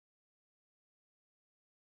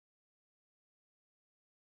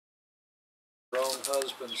your own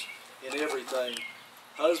husbands in everything.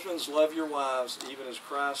 Husbands, love your wives, even as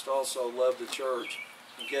Christ also loved the church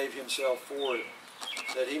and gave himself for it,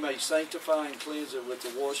 that he may sanctify and cleanse it with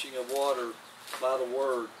the washing of water by the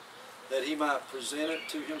word, that he might present it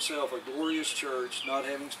to himself a glorious church, not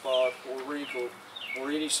having spot or wrinkle or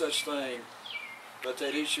any such thing, but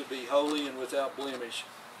that it should be holy and without blemish.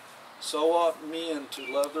 So ought men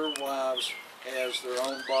to love their wives as their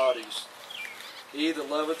own bodies. He that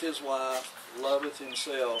loveth his wife loveth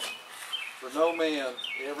himself. For no man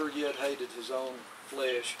ever yet hated his own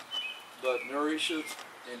flesh, but nourisheth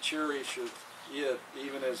and cherisheth it,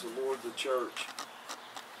 even as the Lord the church.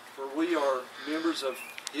 For we are members of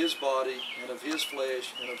his body, and of his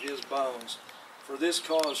flesh, and of his bones. For this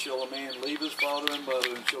cause shall a man leave his father and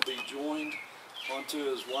mother, and shall be joined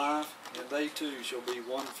unto his wife, and they two shall be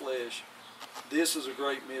one flesh. This is a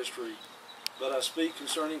great mystery. But I speak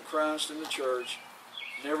concerning Christ and the church.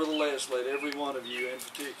 Nevertheless, let every one of you in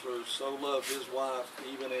particular so love his wife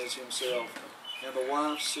even as himself, and the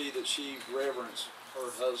wife see that she reverence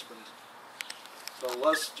her husband. So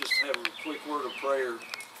let's just have a quick word of prayer.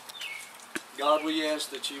 God, we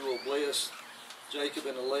ask that you will bless Jacob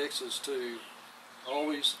and Alexis to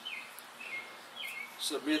always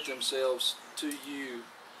submit themselves to you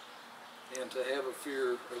and to have a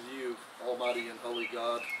fear of you, Almighty and Holy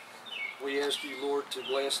God. We ask you, Lord, to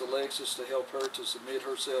bless Alexis, to help her to submit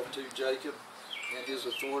herself to Jacob and his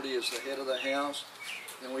authority as the head of the house.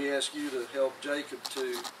 And we ask you to help Jacob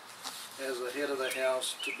to, as the head of the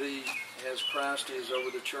house, to be as Christ is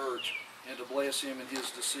over the church, and to bless him in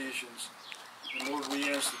his decisions. And Lord,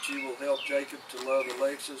 we ask that you will help Jacob to love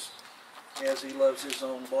Alexis as he loves his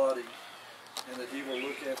own body, and that he will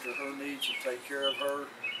look after her needs and take care of her.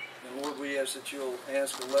 And Lord, we ask that you'll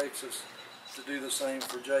ask Alexis to do the same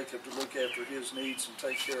for Jacob, to look after his needs and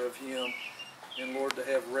take care of him. And Lord, to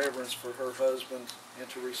have reverence for her husband and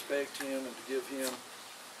to respect him and to give him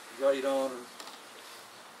great honor.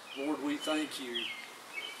 Lord, we thank you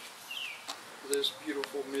for this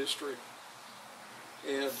beautiful mystery.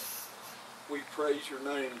 And we praise your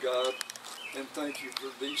name, God, and thank you for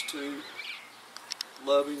these two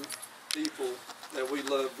loving people that we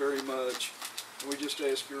love very much. And we just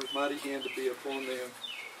ask your mighty hand to be upon them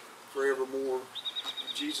forevermore.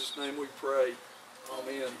 In Jesus' name we pray.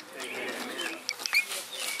 Amen. Amen.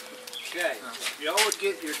 Okay. You all would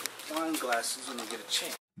get your wine glasses when you get a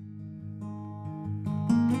chance.